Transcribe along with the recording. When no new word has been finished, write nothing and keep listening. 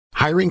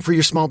Hiring for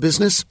your small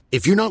business?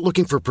 If you're not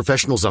looking for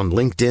professionals on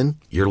LinkedIn,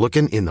 you're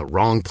looking in the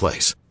wrong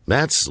place.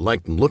 That's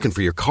like looking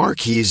for your car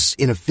keys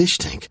in a fish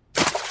tank.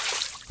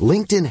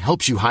 LinkedIn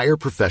helps you hire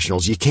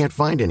professionals you can't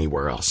find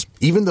anywhere else,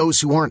 even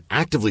those who aren't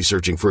actively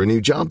searching for a new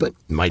job but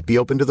might be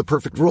open to the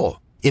perfect role.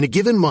 In a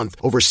given month,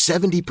 over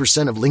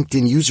 70% of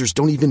LinkedIn users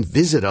don't even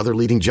visit other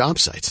leading job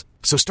sites.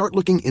 So start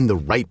looking in the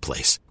right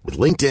place. With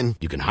LinkedIn,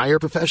 you can hire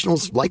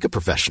professionals like a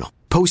professional.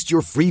 Post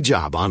your free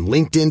job on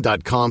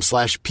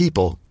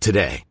linkedin.com/people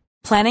today.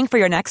 Planning for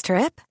your next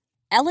trip?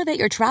 Elevate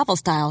your travel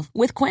style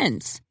with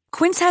Quince.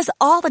 Quince has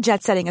all the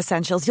jet-setting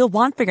essentials you'll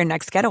want for your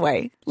next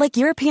getaway, like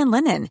European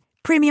linen,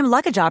 premium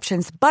luggage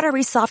options,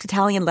 buttery soft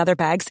Italian leather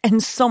bags,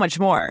 and so much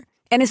more.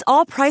 And is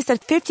all priced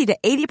at 50 to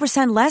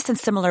 80% less than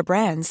similar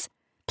brands.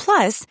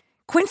 Plus,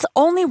 Quince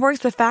only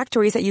works with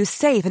factories that use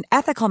safe and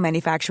ethical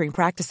manufacturing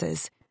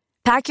practices.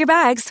 Pack your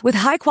bags with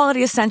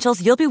high-quality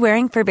essentials you'll be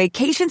wearing for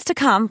vacations to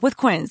come with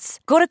Quince.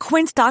 Go to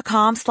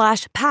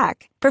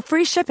quince.com/pack for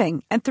free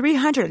shipping and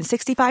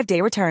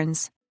 365-day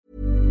returns.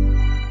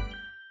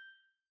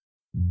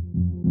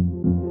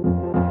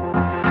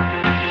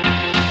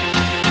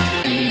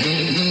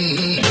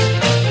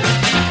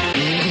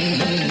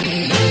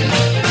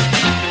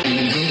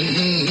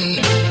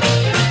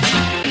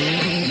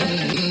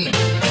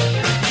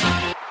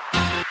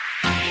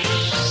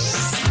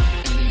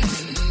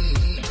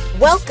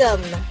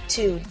 Welcome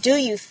to Do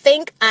You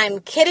Think I'm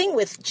Kidding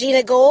with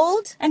Gina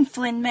Gold and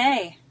Flynn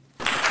May.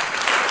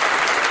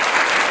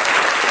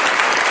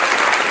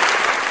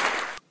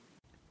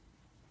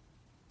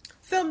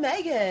 So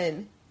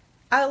Megan,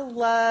 I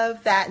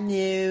love that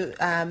new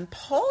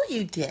poll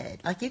you did.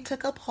 Like you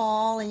took a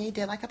poll and you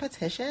did like a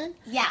petition.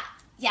 Yeah.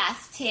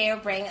 Yes, to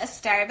bring a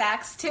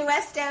Starbucks to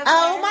West Oakland.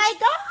 Oh my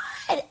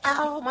God.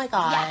 Oh my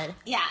God.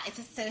 Yeah, it's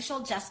a social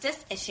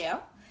justice issue.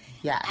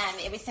 Yes.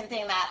 It was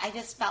something that I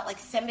just felt like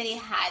somebody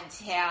had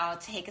to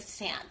take a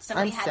stand.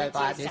 Somebody I'm had so to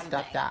glad do you something.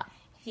 stepped up.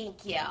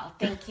 Thank you.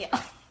 Thank you.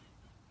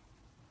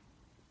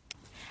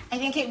 I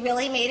think it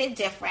really made a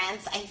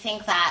difference. I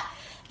think that,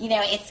 you know,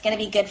 it's going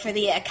to be good for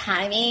the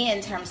economy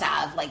in terms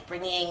of like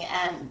bringing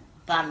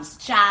bums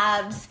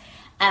jobs.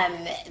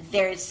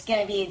 There's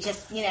going to be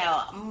just, you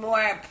know,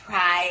 more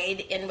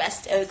pride in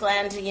West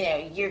Oakland. You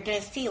know, you're going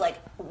to see like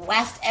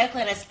West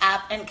Oakland is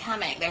up and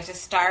coming. There's a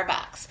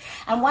Starbucks.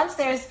 And once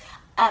there's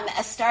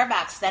a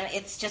Starbucks, then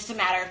it's just a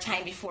matter of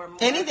time before more.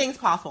 Anything's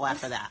possible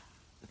after that.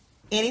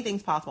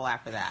 Anything's possible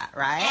after that,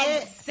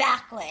 right?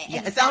 Exactly.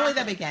 Yeah, it's only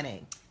the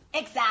beginning.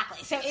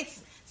 Exactly. So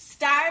it's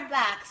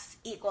Starbucks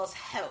equals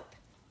hope.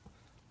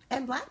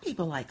 And black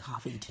people like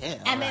coffee too.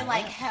 And they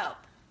like hope.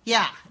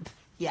 Yeah.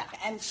 Yeah.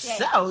 And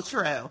change. So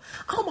true.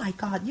 Oh my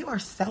God, you are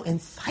so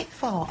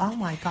insightful. Oh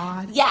my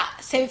God. Yeah.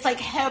 So it's like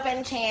hope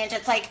and change.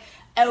 It's like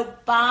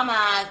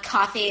Obama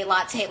coffee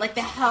latte, like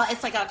the whole,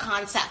 it's like a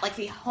concept, like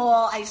the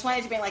whole, I just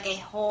wanted to bring like a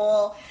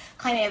whole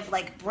kind of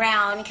like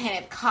brown kind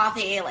of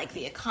coffee, like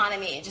the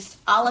economy, just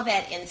all of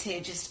it into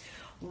just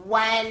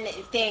one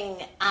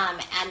thing,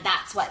 and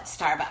that's what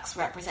Starbucks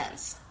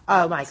represents.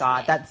 Oh my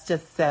God, that's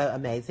just so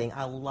amazing.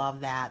 I love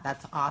that.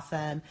 That's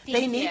awesome.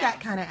 They need that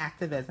kind of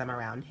activism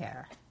around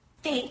here.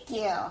 Thank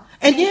you.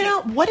 And you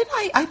know, what did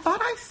I thought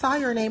I saw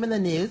your name in the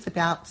news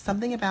about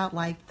something about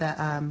like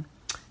the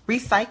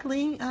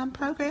recycling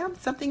program,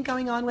 something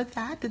going on with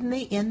that. Didn't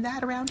they end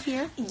that around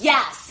here?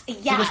 Yes.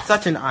 It was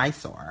such an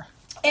eyesore.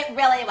 It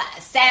really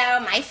was. So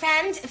my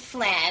friend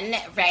Flynn,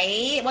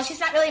 right? Well, she's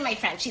not really my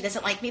friend. She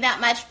doesn't like me that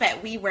much,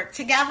 but we work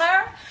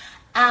together.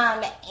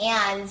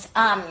 And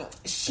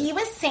she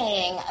was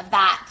saying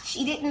that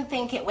she didn't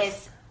think it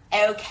was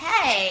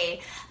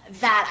okay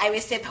that I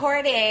was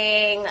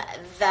supporting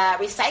the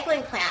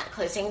recycling plant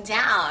closing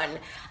down.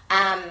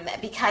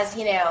 Because,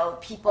 you know,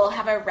 people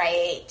have a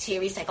right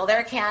to recycle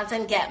their cans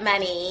and get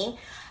money.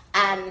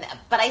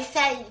 But I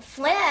said,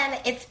 Flynn,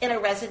 it's in a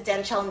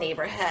residential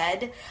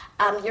neighborhood.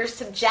 You're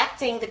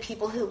subjecting the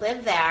people who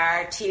live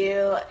there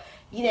to,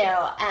 you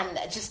know,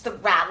 just the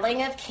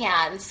rattling of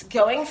cans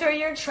going through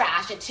your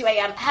trash at 2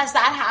 a.m. Has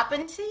that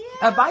happened to you?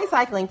 A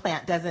bicycling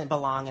plant doesn't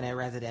belong in a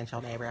residential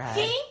neighborhood.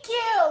 Thank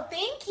you.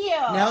 Thank you.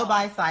 No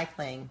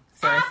bicycling.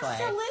 Seriously.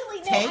 Absolutely.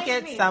 No, Take I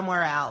it agree.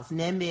 somewhere else.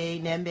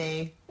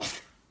 NIMBY.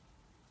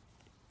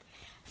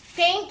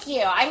 Thank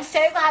you. I'm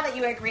so glad that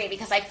you agree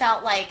because I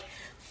felt like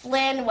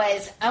Flynn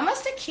was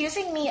almost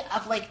accusing me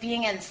of like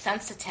being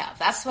insensitive.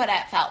 That's what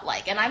it felt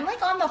like. And I'm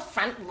like on the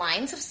front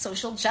lines of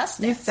social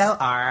justice. You so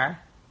are.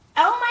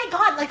 Oh my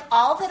God, like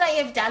all that I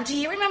have done. Do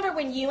you remember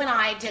when you and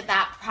I did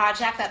that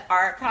project, that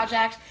art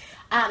project?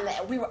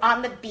 We were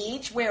on the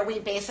beach where we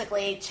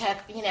basically took,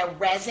 you know,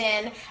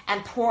 resin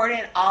and poured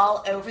it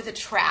all over the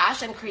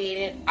trash and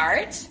created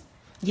art.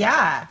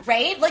 Yeah.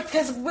 Right? Like,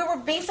 because we were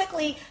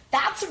basically,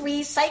 that's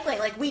recycling.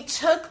 Like, we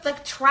took the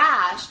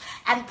trash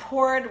and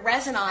poured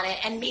resin on it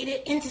and made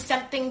it into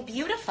something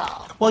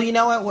beautiful. Well, you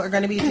know what we're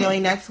going to be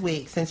doing next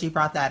week, since you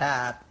brought that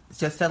up,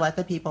 just to let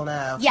the people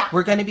know. Yeah.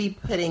 We're going to be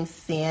putting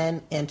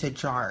sand into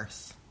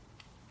jars.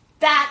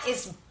 That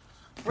is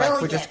brilliant.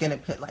 Like, we're just going to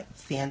put, like,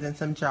 sand in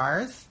some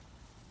jars.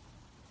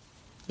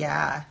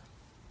 Yeah.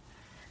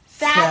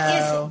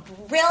 That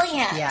is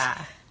brilliant. Yeah.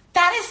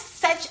 That is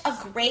such a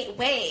great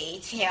way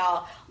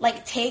to,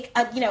 like, take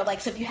a,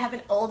 so if you have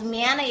an old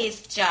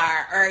mayonnaise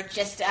jar or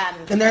just...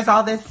 and there's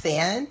all this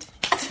sand,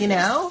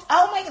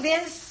 Oh my God,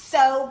 this is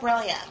so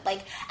brilliant.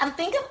 Like, and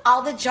think of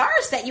all the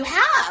jars that you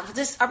have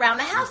just around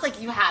the house.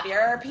 Like, you have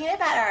your peanut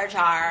butter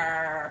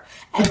jar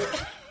and...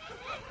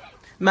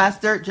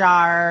 mustard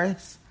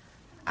jars.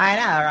 I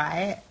know,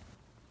 right?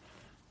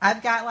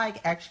 I've got,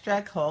 like,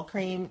 extra cold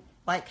cream,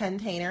 like,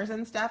 containers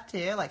and stuff,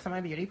 too. Like, some of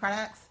my beauty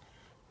products.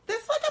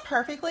 This is like a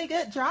perfectly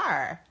good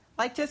jar.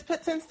 Like, just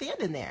put some sand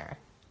in there.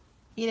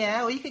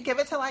 You could give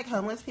it to, like,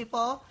 homeless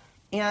people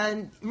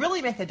and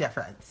really make a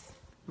difference.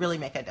 Really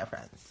make a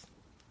difference.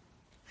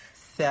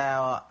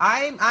 So,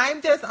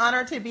 I'm just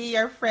honored to be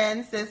your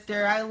friend,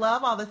 sister. I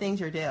love all the things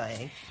you're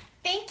doing.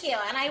 Thank you.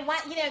 And I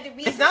want, the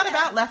reason... It's not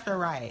about left or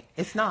right.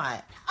 It's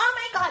not. Oh,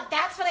 my God.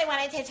 That's what I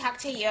wanted to talk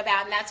to you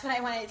about, and that's what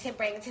I wanted to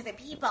bring to the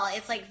people.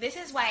 It's like, this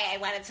is why I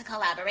wanted to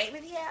collaborate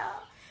with you.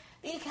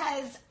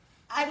 Because...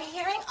 I'm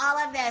hearing all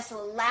of this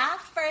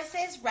left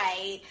versus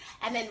right,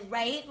 and then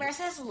right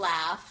versus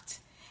left,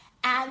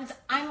 and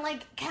I'm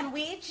like, can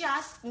we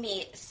just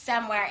meet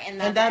somewhere in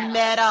the middle? In the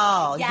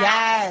middle,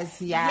 yes.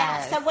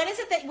 So what is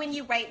it that when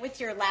you write with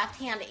your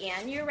left hand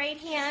and your right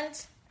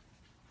hand?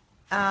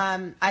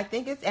 I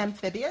think it's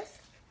amphibious.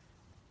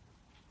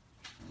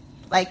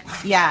 Like,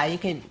 yeah, you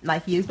can,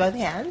 like, use both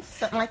hands,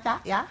 something like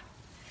that, yeah.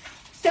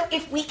 So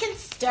if we can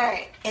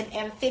start an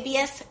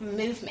amphibious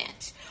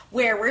movement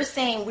where we're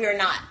saying we're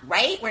not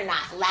right, we're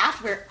not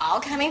left, we're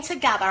all coming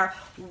together,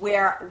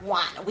 we're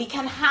one. You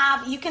can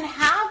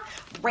have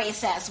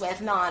racist with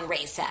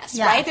non-racist,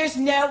 right? There's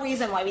no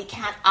reason why we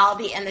can't all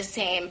be in the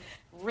same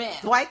room.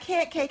 Why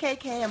can't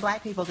KKK and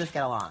black people just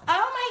get along?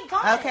 Oh, my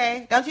God.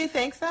 Okay, don't you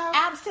think so?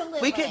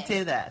 Absolutely. We could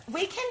do this.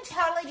 We can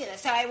totally do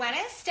this. So I want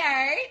to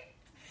start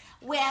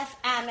with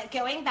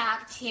going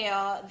back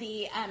to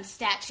the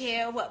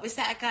statue. What was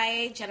that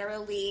guy?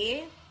 General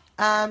Lee?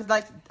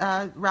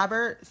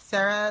 Robert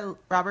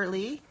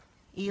Lee,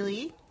 E.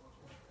 Lee.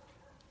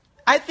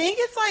 I think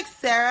it's like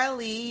Sarah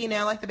Lee,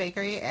 like the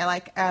bakery. And I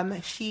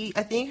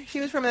think she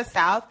was from the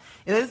South.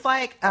 It was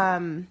like,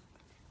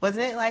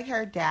 wasn't it like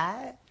her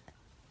dad?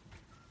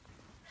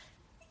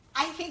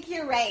 I think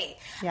you're right.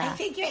 Yeah. I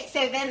think you're right.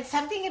 So then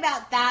something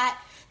about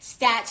that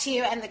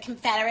statue and the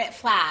Confederate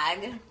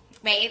flag,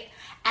 right?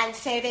 And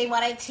so they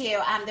wanted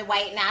to, the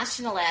white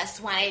nationalists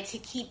wanted to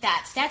keep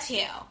that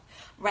statue.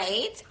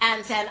 Right?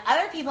 And then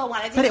other people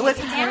wanted to take it down. But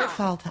it was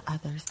hurtful to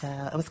others,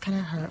 though. It was kind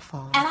of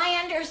hurtful. And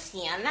I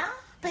understand that,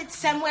 but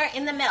somewhere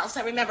in the middle.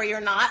 So remember,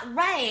 you're not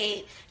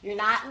right, you're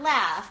not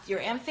left,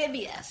 you're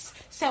amphibious.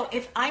 So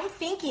if I'm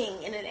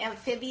thinking in an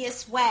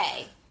amphibious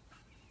way...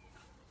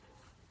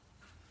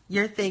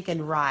 You're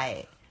thinking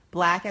right.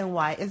 Black and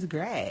white is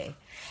gray.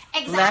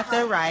 Exactly. Left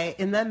and right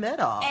in the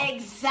middle.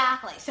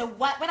 Exactly. So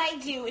what would I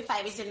do if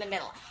I was in the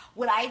middle?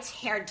 Would I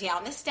tear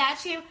down the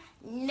statue?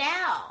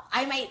 No,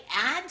 I might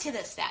add to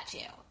the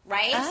statue,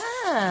 right?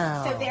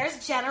 Oh. So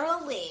there's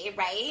General Lee,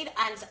 right?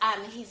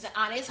 And he's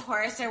on his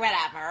horse or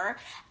whatever.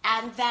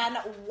 And then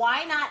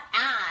why not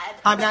add...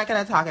 I'm not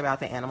going to talk about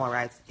the animal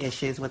rights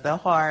issues with the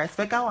horse,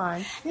 but go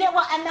on. No,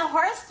 well, and the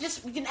horse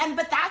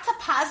but that's a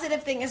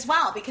positive thing as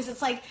well, because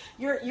it's like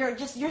you're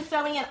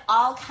throwing in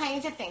all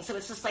kinds of things. So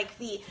it's just like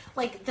the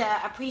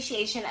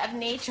appreciation of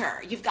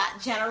nature. You've got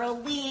General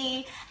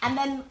Lee, and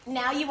then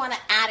now you want to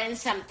add in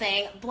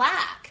something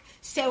black.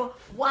 So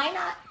why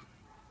not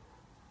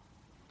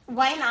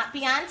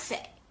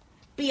Beyonce?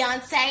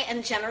 Beyonce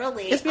and General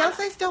Lee. Is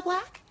Beyonce still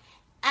black?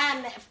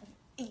 And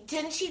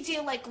didn't she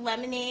do like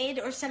Lemonade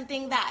or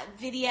something, that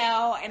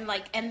video,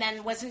 and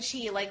then wasn't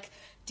she like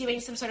doing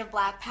some sort of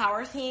Black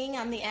Power thing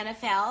on the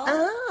NFL?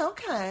 Oh,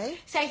 okay.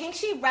 So I think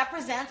she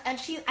represents, and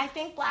I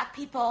think black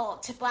people,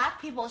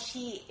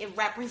 she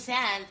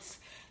represents,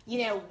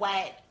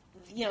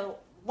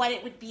 what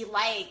it would be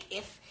like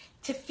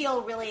to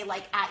feel really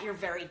like at your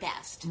very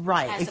best.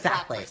 Right, as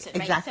exactly. A black person,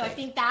 right? Exactly. So I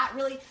think that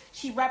really,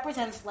 she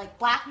represents like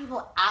black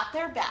people at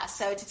their best.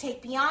 So to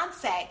take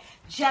Beyonce,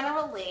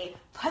 General Lee,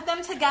 put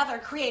them together,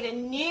 create a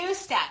new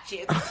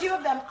statue, the two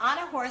of them on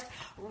a horse,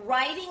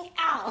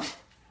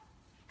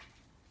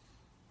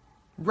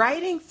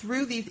 riding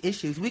through these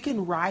issues. We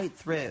can ride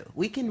through.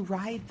 We can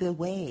ride the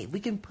wave. We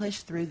can push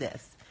through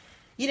this.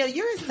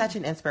 You're such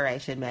an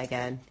inspiration,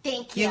 Megan.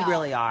 Thank you. You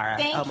really are.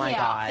 Thank my you.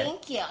 God.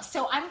 Thank you.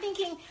 So I'm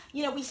thinking,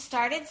 we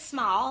started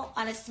small,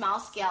 on a small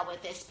scale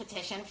with this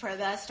petition for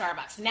the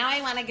Starbucks. Now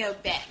I want to go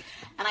big.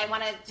 And I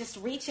want to just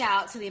reach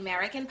out to the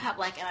American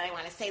public, and I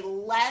want to say,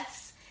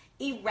 let's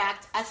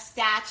erect a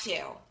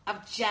statue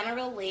of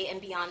General Lee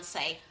and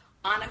Beyonce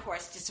on a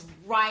horse, just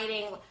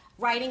riding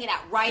it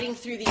out, riding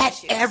through the at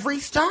issues. every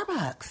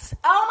Starbucks.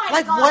 Oh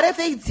my God. What if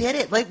they did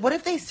it? What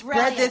if they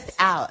spread this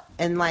out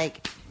and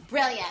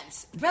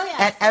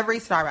Brilliant. at every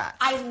Starbucks?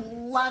 I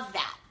love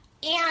that.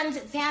 And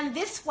then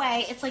this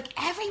way, it's like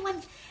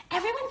everyone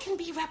can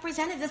be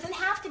represented. It doesn't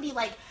have to be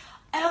like,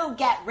 oh,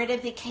 get rid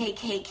of the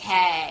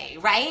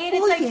KKK, right?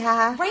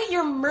 It's right,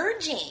 you're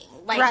merging.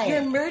 Like, Right.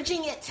 you're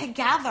merging it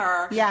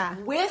together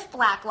with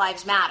Black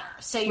Lives Matter.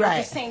 So you're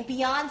just saying,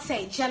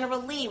 Beyonce,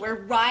 General Lee, we're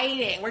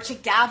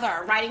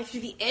together, riding through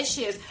the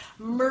issues,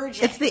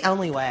 merging. It's the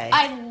only way.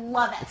 I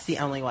love it. It's the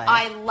only way.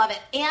 I love it.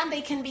 And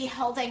they can be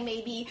holding,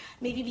 maybe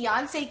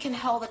Beyonce can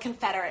hold a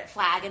Confederate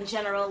flag and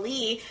General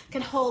Lee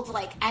can hold,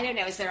 like, I don't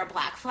know, is there a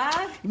black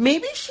flag?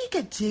 Maybe she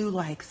could do,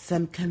 like,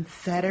 some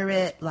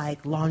Confederate,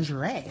 like,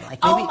 lingerie.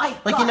 Like, maybe, oh my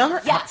God, like, you know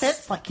her yes.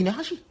 outfits? Like, you know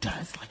how she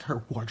does, like,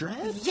 her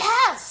wardrobe?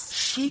 Yes!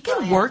 She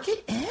can work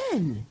it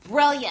in.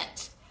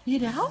 Brilliant. You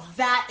know?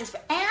 That is,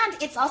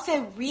 and it's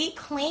also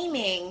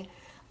reclaiming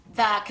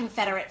the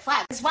Confederate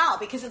flag as well,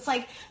 because it's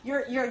like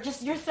you're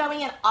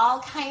throwing in all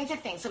kinds of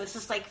things. So it's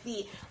just like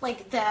the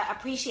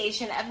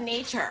appreciation of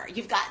nature.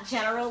 You've got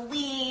General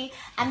Lee,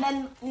 and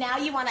then now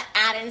you want to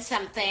add in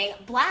something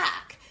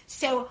black.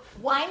 So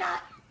why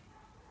not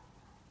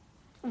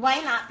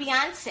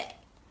Beyonce?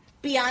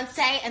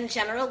 Beyonce and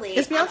General Lee.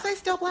 Is Beyonce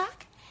still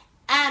black?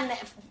 And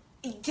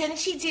didn't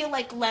she do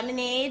like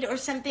Lemonade or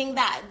something,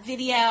 that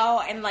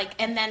video,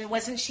 and then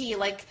wasn't she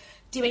like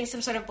doing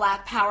some sort of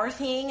Black Power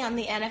thing on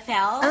the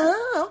NFL?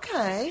 Oh,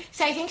 okay.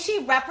 So I think she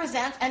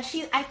represents, and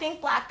I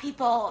think to black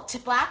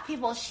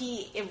people,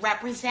 she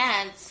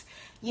represents,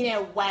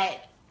 what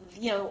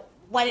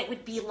it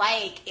would be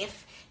like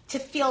to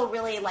feel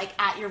really like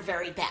at your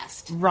very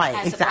best. Right,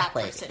 as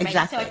exactly. A black person, right?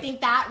 Exactly. So I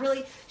think that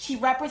really, she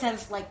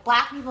represents like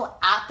black people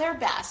at their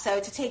best. So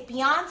to take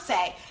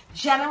Beyonce,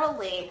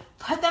 generally,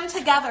 put them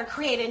together,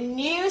 create a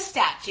new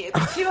statue,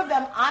 the two of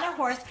them on a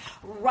horse,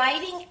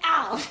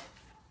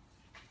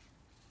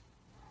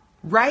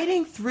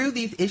 riding through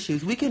these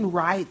issues. We can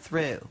ride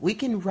through. We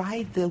can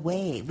ride the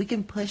wave. We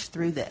can push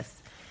through this.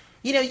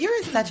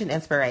 You're such an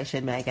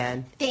inspiration,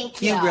 Megan.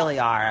 Thank you. You really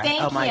are.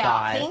 Thank oh, my you.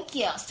 God. Thank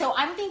you. So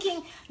I'm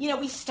thinking,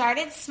 we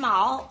started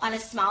small, on a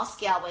small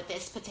scale with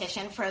this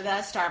petition for the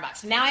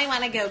Starbucks. Now I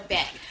want to go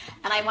big.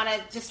 And I want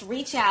to just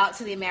reach out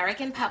to the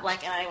American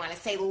public, and I want to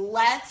say,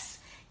 let's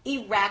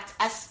erect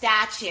a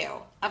statue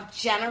of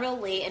General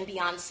Lee and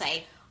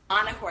Beyonce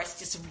on a horse,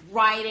 just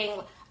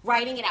riding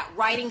it out,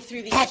 riding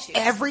through the issues.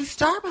 At every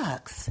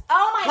Starbucks.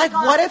 Oh, my God. Like,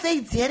 what if they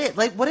did it?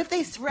 Like, what if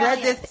they spread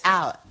this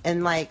out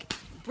and, like...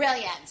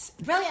 Brilliant.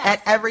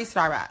 At every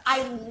Starbucks.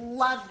 I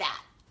love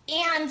that.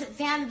 And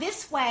then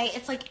this way,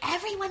 it's like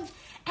everyone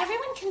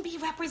can be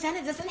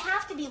represented. It doesn't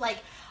have to be like,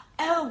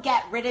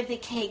 get rid of the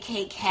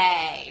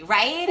KKK,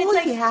 right?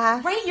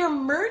 It's right, you're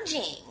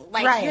merging.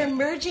 You're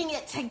merging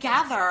it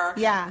together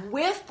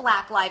with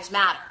Black Lives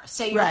Matter.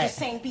 So you're just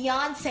saying,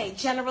 Beyonce,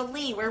 General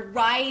Lee, we're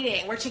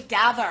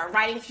together,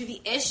 riding through the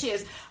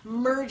issues,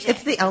 merging.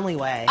 It's the only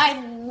way.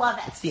 I love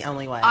it. It's the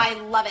only way. I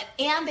love it.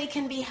 And they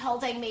can be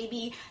holding,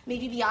 maybe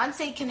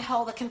Beyonce can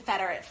hold a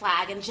Confederate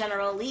flag and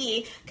General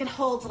Lee can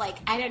hold, like,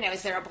 I don't know,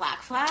 is there a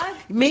black flag?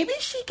 Maybe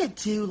she could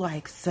do,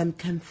 like, some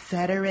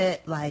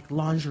Confederate, like,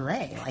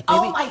 lingerie. Like, maybe,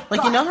 oh, my God.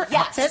 Like, you know her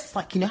yes. outfits?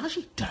 Like, you know how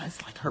she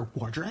does, like, her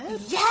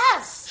wardrobe?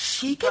 Yes.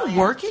 She can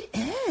work it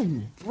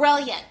in.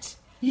 Brilliant.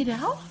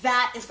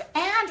 That is,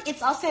 and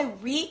it's also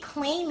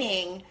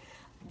reclaiming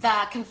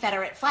the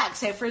Confederate flag.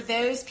 So for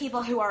those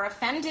people who are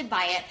offended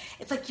by it,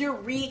 it's like you're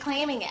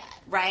reclaiming it,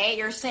 right?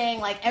 You're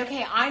saying like,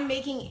 okay, I'm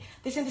making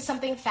this into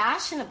something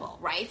fashionable,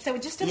 right? So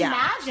just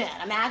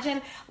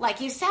imagine,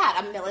 like you said,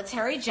 a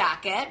military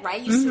jacket,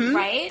 right?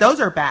 Right?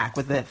 Those are back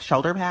with the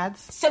shoulder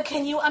pads. So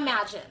can you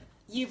imagine?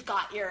 You've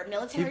got your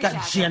military jacket.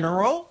 You've got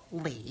General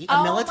Lee,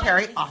 a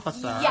military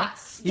officer.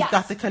 Yes. You've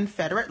got the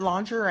Confederate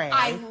lingerie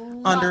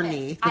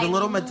underneath with a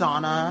little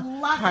Madonna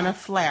kind of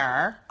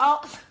flair.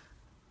 Oh,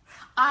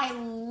 I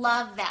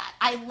love that.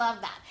 I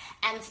love that.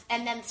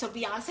 And then so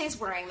Beyonce's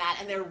wearing that,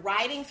 and they're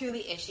riding through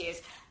the issues.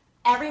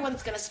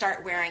 Everyone's going to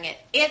start wearing it.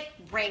 It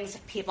brings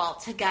people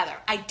together.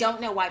 I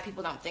don't know why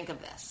people don't think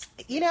of this.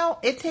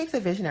 It takes a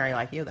visionary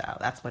like you, though.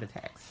 That's what it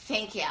takes.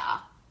 Thank you.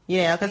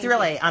 Because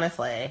really,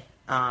 honestly...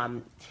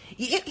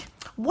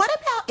 what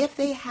about if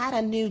they had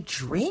a new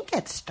drink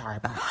at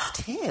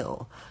Starbucks,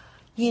 too?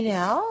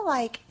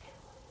 Like,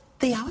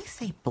 they always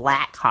say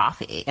black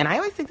coffee. And I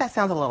always think that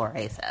sounds a little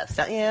racist,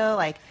 don't you?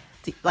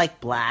 Like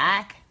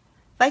black?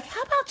 Like,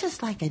 how about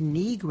just like a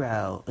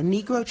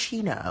Negro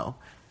chino?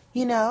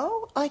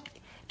 Like,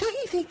 don't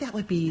you think that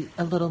would be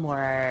a little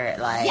more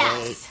like...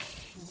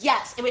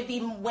 Yes, it would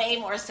be way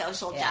more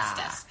social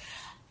justice.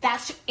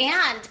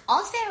 And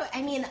also,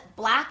 I mean,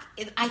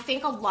 I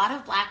think a lot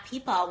of black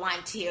people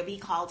want to be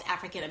called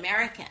African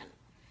American.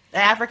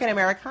 African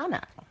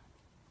Americana.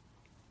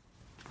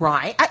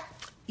 Right.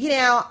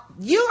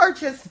 You are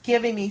just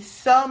giving me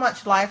so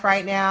much life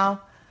right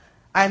now.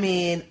 I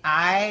mean,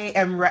 I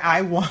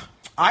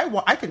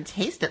can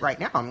taste it right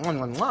now.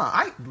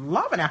 I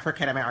love an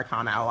African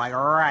Americana, like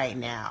right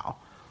now.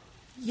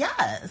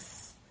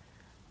 Yes.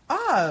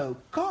 Oh,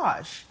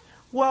 gosh.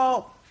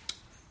 Well...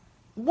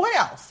 What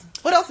else?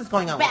 What else is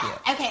going on with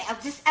you? Okay,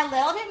 just a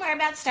little bit more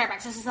about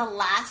Starbucks. This is the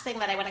last thing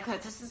that I want to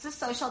quote. This is a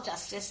social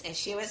justice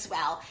issue as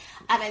well.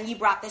 And you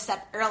brought this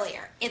up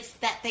earlier. It's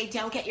that they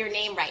don't get your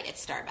name right at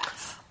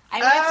Starbucks. I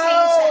want to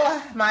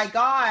change that. My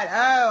God.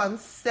 Oh, I'm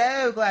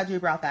so glad you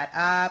brought that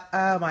up.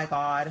 Oh, my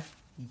God.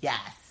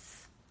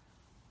 Yes.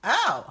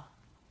 Oh,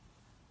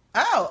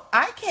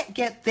 I can't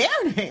get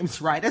their names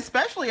right,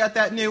 especially at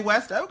that new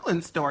West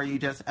Oakland store you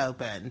just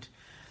opened.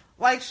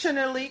 Like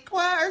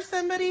Shanaliqua or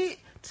somebody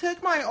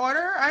took my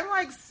order. I'm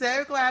like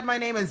so glad my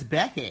name is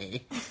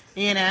Becky.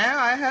 You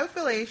know,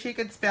 hopefully she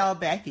could spell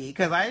Becky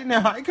because I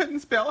know I couldn't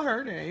spell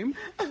her name.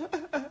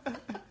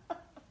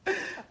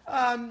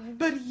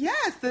 But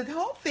yes, the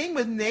whole thing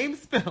with name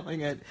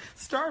spelling at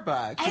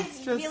Starbucks,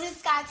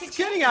 it's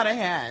getting out of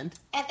hand.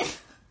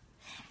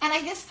 And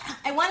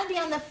I want to be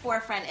on the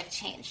forefront of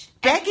change.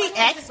 Becky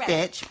X,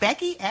 bitch.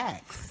 Becky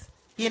X.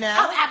 You know?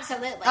 Oh,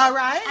 absolutely. All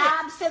right?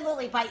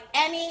 Absolutely. By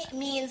any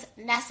means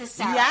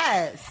necessary.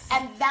 Yes.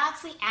 And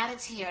that's the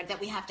attitude that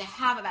we have to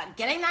have about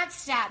getting that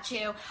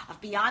statue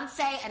of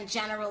Beyonce and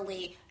General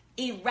Lee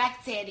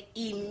erected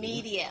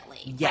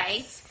immediately.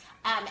 Yes.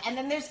 Right? And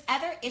then there's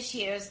other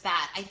issues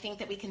that I think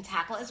that we can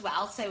tackle as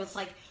well. So it's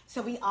like,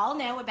 so we all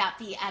know about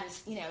the,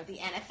 the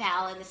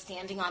NFL and the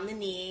standing on the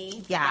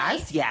knee. Yes,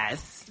 right?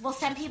 yes. Well,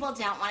 some people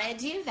don't want to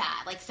do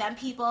that. Like, some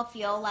people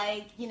feel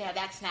like,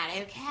 that's not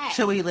okay.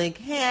 Should we link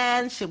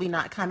hands? Should we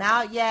not come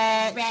out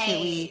yet? Right.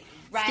 Should we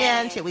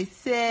stand? Should we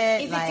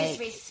sit? Is it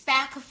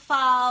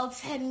disrespectful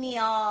to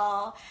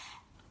kneel?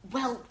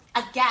 Well,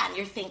 again,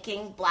 you're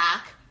thinking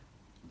black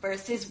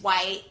versus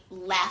white,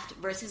 left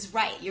versus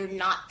right. You're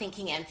not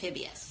thinking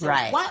amphibious. So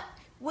right. What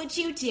would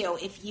you do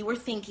if you were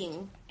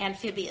thinking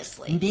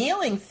amphibiously?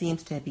 Kneeling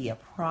seems to be a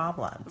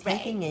problem. Right.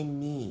 Taking a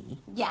knee.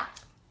 Yeah.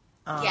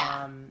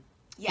 Yeah.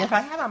 If I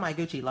have on my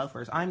Gucci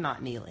loafers, I'm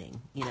not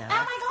kneeling, Oh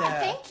my God,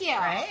 thank you.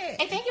 Right?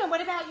 And thank you. And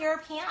what about your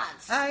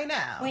pants? I know.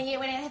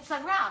 When it hits the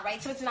ground,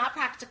 right? So it's not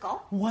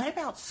practical. What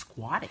about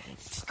squatting?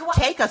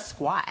 Take a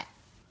squat.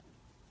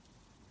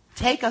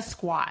 Take a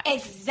squat.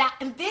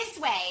 Exactly. This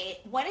way,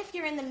 what if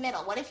you're in the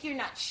middle? What if you're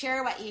not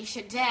sure what you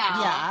should do?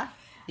 Yeah.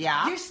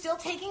 You're still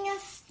taking a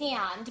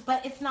stand,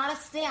 but it's not a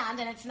stand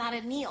and it's not a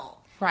kneel.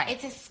 Right.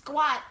 It's a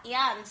squat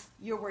and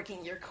you're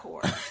working your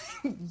core.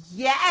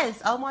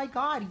 Yes. Oh my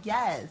God.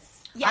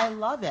 Yes. Yeah. I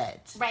love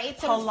it. Right?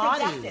 So Pilates.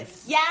 it's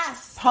productive.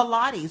 Yes.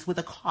 Pilates with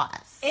a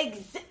cause.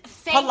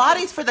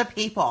 Pilates for the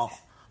people.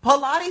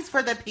 Pilates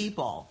for the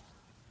people.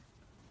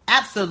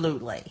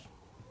 Absolutely.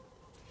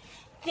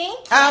 Thank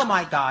you. Oh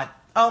my God.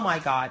 Oh my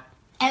God.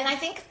 And I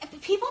think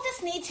people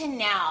just need to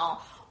know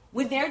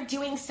when they're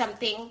doing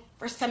something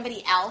for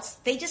somebody else,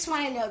 they just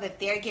want to know that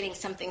they're getting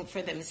something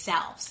for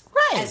themselves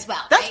as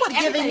well. That's right? what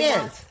giving Everybody is.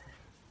 wants-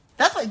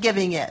 That's what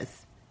giving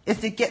is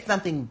to get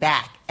something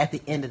back at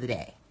the end of the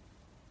day.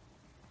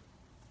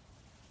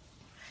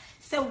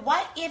 So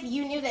what if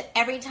you knew that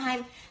every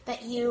time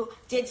that you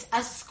did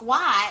a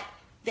squat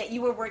that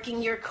you were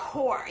working your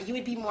core? You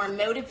would be more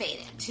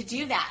motivated to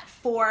do that.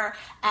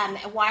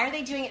 Why are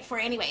they doing it for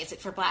anyway? Is it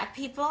for black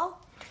people?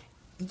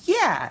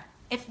 Yeah.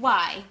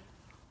 Why?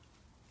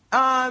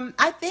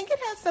 I think it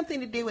has something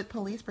to do with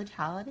police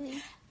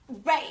brutality.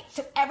 Right.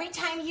 So every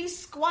time you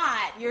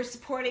squat, you're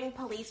supporting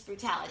police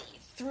brutality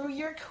through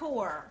your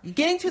core.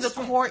 Getting to the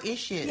core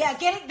issues. Yeah,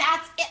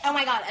 that's it. Oh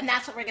my God. And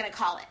that's what we're going to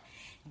call it.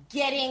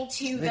 Getting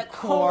to the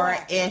core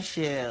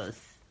issues.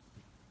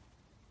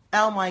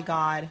 Oh my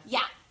God. Yeah,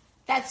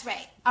 that's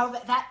right. Oh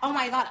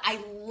my God. I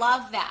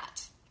love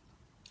that.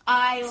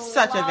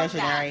 Such a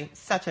visionary.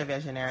 Such a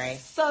visionary.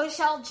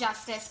 Social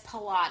justice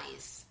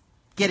Pilates.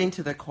 Getting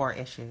to the core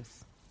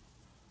issues.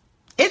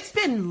 It's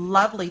been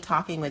lovely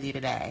talking with you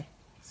today.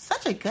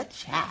 Such a good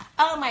chat.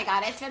 Oh my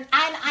God,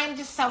 I'm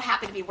just so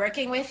happy to be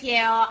working with you.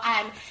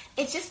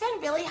 It's just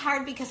been really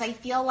hard because I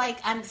feel like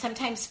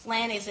sometimes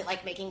Flynn is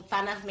like making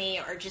fun of me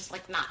or just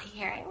like not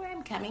hearing where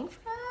I'm coming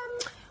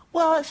from.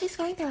 Well, she's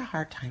going through a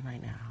hard time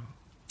right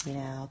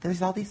now.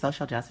 There's all these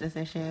social justice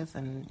issues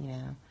and,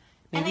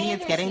 maybe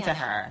it's getting to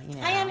her.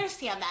 I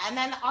understand that. And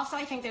then also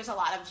I think there's a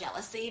lot of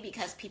jealousy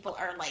because people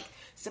are like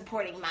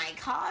supporting my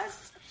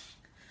cause.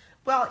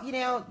 Well,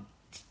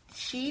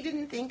 she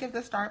didn't think of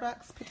the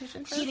Starbucks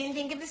petition first? She didn't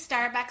think of the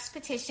Starbucks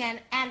petition.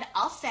 And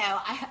also,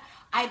 I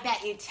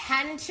bet you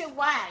 10 to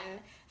 1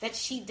 that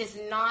she did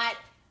not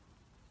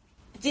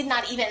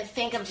even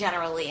think of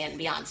General Lee and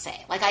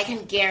Beyonce. Like, I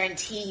can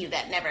guarantee you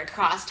that never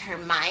crossed her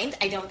mind.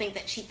 I don't think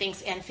that she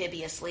thinks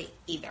amphibiously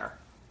either.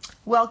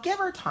 Well, give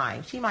her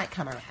time. She might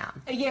come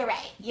around. You're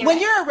right.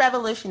 When you're a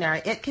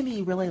revolutionary, it can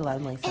be really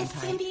lonely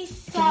sometimes. It can be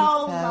so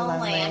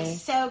lonely. I'm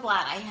so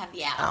glad I have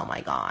you. Oh,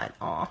 my God.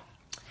 Aw.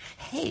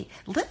 Hey,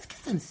 let's get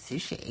some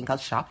sushi and go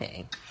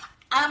shopping.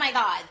 Oh my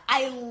God,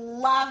 I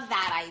love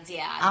that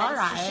idea. All That's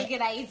right. such a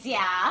good idea.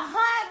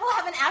 We'll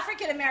have an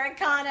African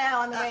Americano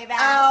on the way back.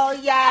 Oh,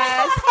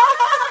 yes.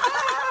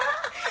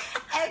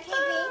 Okay,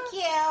 thank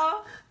you.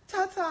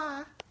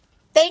 Ta-ta.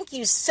 Thank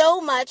you so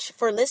much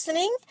for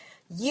listening.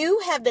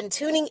 You have been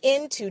tuning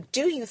in to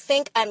Do You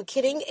Think I'm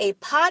Kidding? A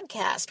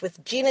podcast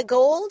with Gina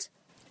Gold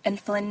and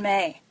Flynn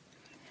May.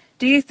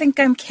 Do You Think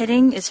I'm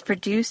Kidding? Is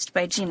produced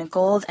by Gina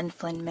Gold and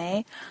Flynn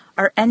May.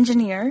 Our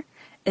engineer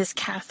is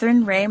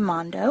Catherine Ray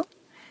Mondo,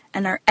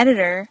 and our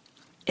editor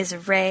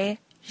is Ray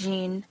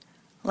Jean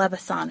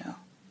Lebasano.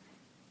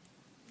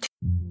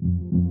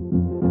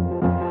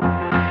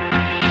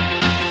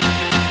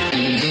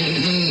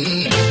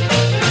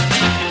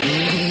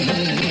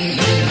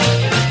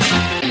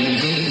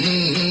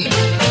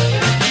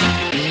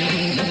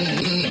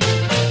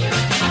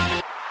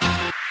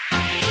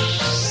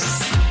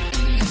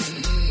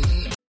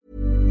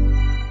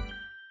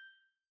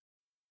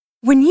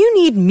 When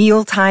you need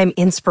mealtime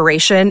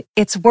inspiration,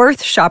 it's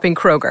worth shopping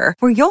Kroger,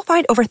 where you'll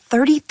find over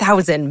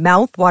 30,000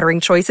 mouth-watering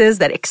choices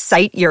that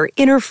excite your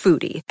inner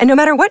foodie. And no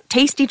matter what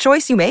tasty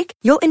choice you make,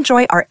 you'll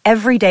enjoy our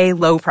everyday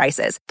low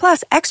prices,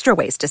 plus extra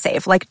ways to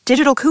save, like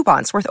digital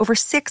coupons worth over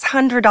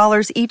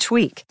 $600 each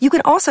week. You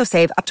can also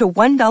save up to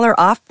 $1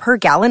 off per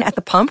gallon at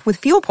the pump with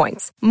fuel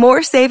points.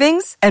 More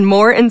savings and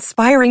more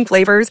inspiring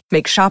flavors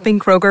make shopping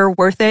Kroger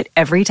worth it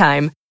every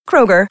time.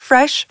 Kroger,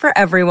 fresh for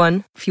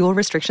everyone. Fuel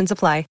restrictions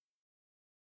apply.